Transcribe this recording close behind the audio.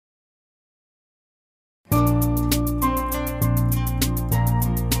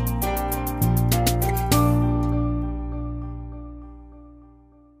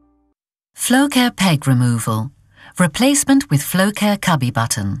Flowcare peg removal. Replacement with Flowcare cuBBy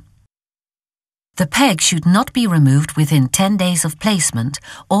button. The peg should not be removed within 10 days of placement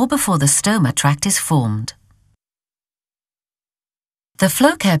or before the stoma tract is formed. The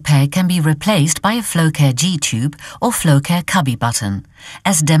Flowcare peg can be replaced by a Flowcare G-tube or Flowcare cuBBy button,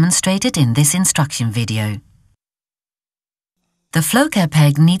 as demonstrated in this instruction video. The Flowcare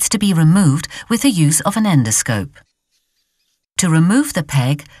peg needs to be removed with the use of an endoscope. To remove the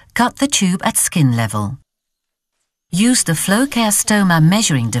peg, cut the tube at skin level. Use the Flowcare stoma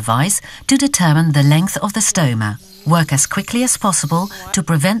measuring device to determine the length of the stoma. Work as quickly as possible to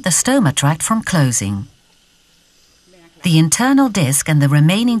prevent the stoma tract from closing. The internal disc and the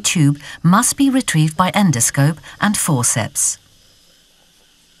remaining tube must be retrieved by endoscope and forceps.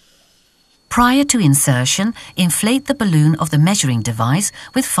 Prior to insertion, inflate the balloon of the measuring device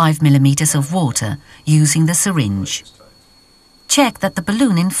with 5 mm of water using the syringe. Check that the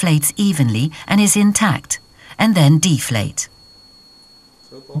balloon inflates evenly and is intact, and then deflate.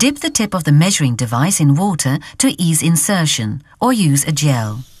 Dip the tip of the measuring device in water to ease insertion, or use a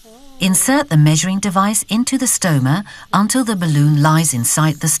gel. Insert the measuring device into the stoma until the balloon lies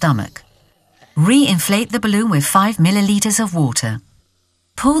inside the stomach. Re-inflate the balloon with 5 ml of water.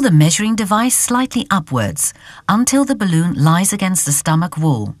 Pull the measuring device slightly upwards until the balloon lies against the stomach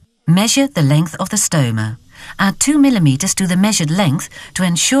wall. Measure the length of the stoma. Add 2 mm to the measured length to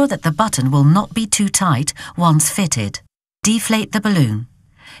ensure that the button will not be too tight once fitted. Deflate the balloon.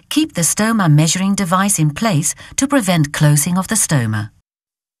 Keep the stoma measuring device in place to prevent closing of the stoma.